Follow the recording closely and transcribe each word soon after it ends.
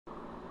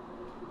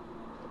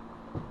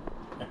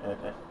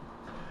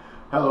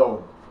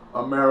Hello,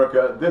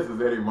 America. This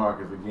is Eddie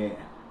Marcus again.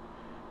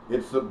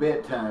 It's a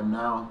bedtime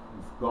now.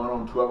 It's going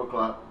on 12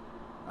 o'clock.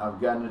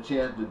 I've gotten a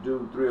chance to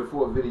do 3 or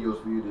 4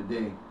 videos for you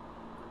today.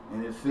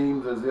 And it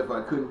seems as if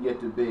I couldn't get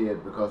to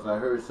bed because I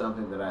heard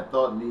something that I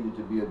thought needed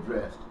to be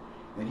addressed.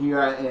 And here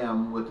I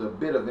am with a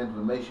bit of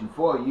information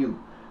for you,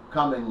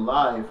 coming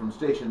live from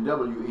station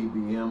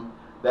WEBM.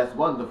 That's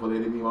wonderful,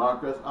 Eddie B.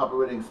 Marcus,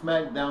 operating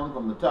smack down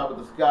from the top of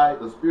the sky,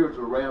 the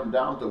spiritual realm,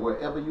 down to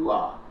wherever you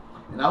are.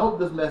 And I hope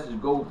this message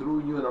goes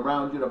through you and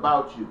around you and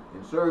about you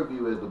and serve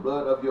you as the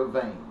blood of your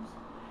veins.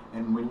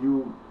 And when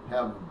you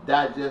have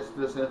digested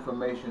this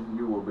information,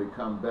 you will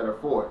become better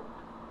for it.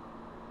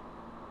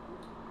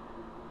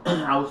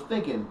 I was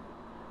thinking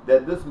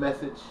that this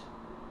message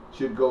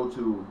should go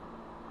to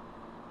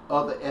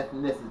other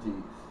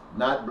ethnicities,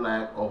 not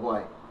black or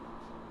white,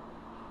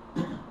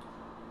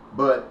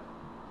 but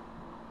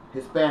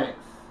Hispanics,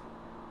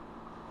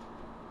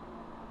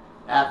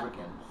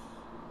 Africans,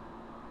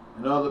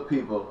 and other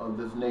people of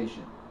this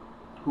nation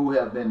who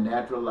have been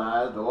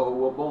naturalized or who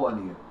were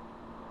born here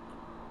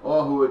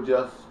or who are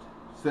just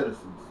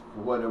citizens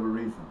for whatever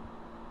reason.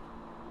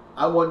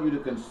 I want you to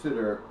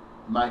consider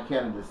my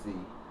candidacy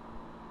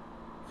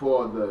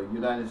for the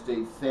United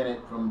States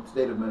Senate from the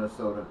state of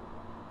Minnesota,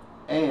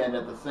 and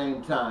at the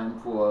same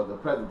time for the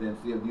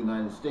presidency of the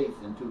United States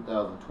in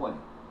 2020.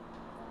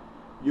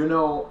 You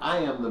know, I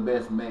am the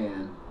best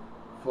man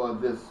for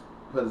this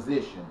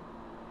position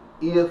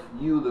if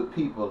you, the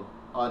people,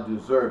 are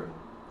deserving.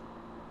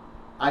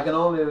 I can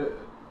only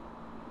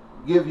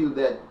give you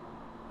that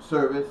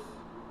service,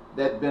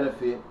 that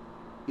benefit,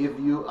 if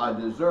you are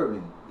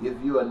deserving. If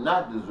you are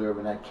not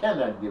deserving, I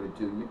cannot give it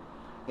to you.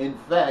 In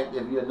fact,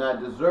 if you're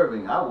not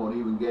deserving, I won't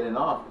even get in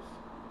office.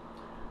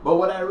 But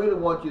what I really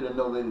want you to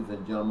know, ladies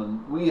and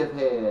gentlemen, we have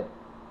had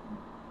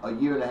a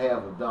year and a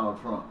half of Donald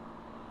Trump,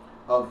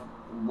 of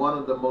one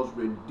of the most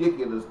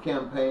ridiculous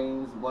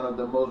campaigns, one of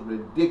the most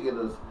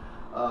ridiculous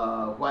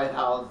White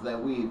House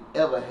that we've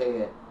ever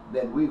had,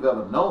 that we've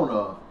ever known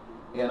of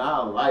in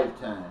our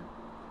lifetime.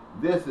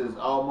 This is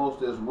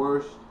almost as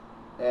worse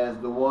as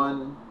the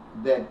one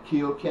that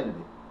killed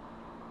Kennedy.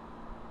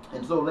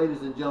 And so,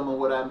 ladies and gentlemen,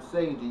 what I'm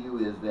saying to you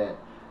is that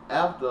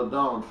after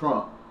Donald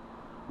Trump,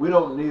 we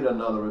don't need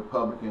another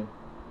Republican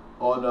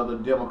or another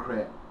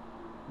Democrat.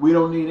 We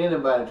don't need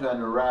anybody trying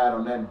to ride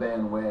on that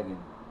bandwagon.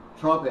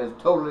 Trump has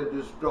totally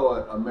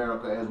destroyed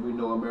America as we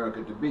know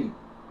America to be.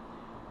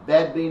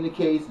 That being the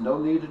case, no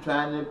need to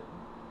try to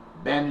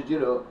bandage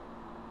it up.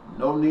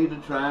 No need to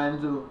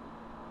trying to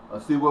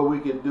see what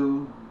we can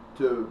do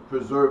to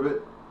preserve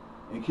it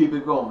and keep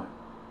it going.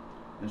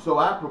 And so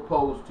I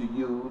propose to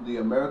you, the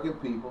American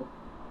people,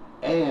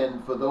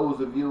 and for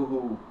those of you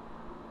who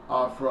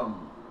are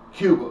from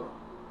Cuba,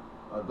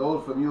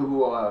 those from you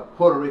who are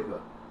Puerto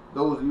Rico,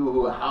 those of you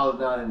who are housed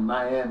down in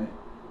Miami,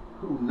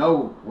 who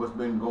know what's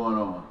been going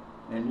on,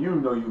 and you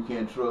know you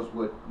can't trust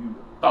what you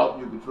thought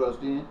you could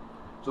trust in.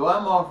 So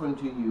I'm offering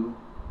to you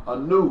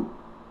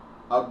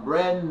a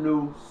brand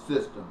new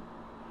system,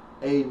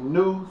 a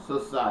new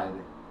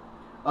society,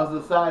 a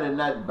society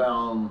not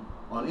bound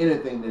on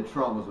anything that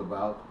Trump was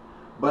about,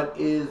 but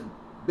is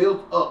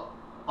built up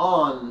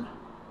on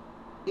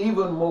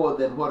even more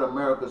than what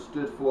America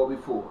stood for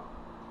before.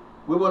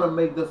 We want to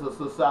make this a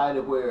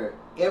society where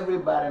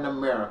everybody in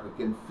America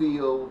can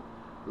feel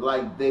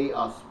like they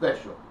are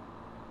special.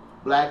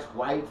 Blacks,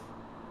 whites,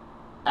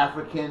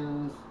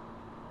 Africans,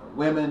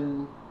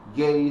 women,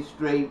 gay,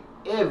 straight,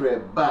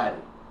 everybody.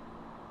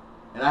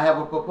 And I have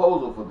a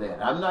proposal for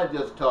that. I'm not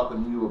just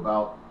talking to you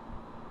about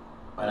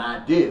an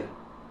idea.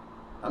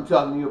 I'm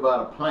talking to you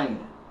about a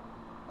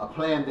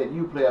plan that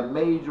you play a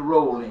major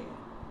role in.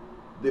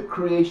 The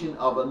creation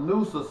of a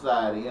new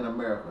society in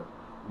America.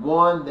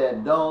 One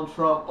that Donald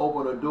Trump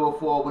opened a door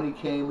for when he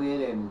came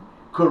in and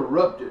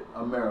corrupted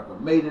America.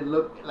 Made it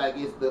look like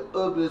it's the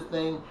ugliest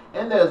thing,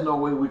 and there's no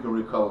way we can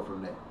recover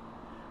from that.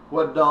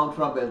 What Donald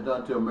Trump has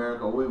done to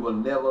America, we will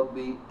never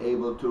be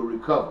able to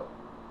recover.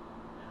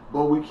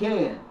 But we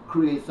can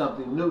create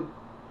something new,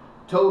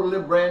 totally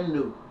brand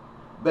new,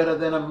 better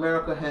than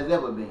America has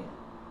ever been,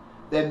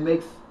 that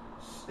makes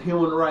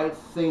human rights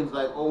seems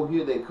like, oh,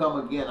 here they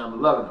come again,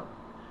 I'm loving them.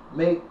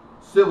 Make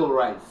civil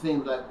rights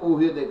seems like, oh,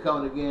 here they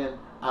come again,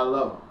 I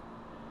love them.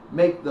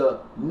 Make the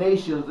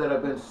nations that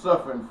have been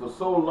suffering for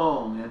so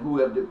long and who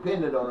have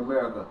depended on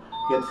America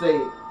can say,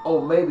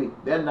 oh, maybe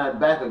they're not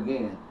back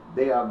again.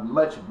 They are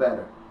much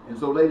better. And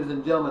so, ladies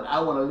and gentlemen, I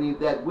want to leave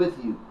that with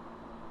you.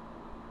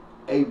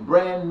 A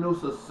brand new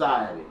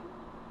society.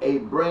 A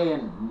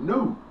brand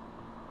new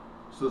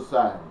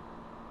society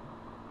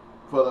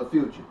for the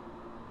future.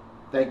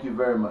 Thank you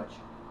very much.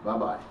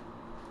 Bye-bye.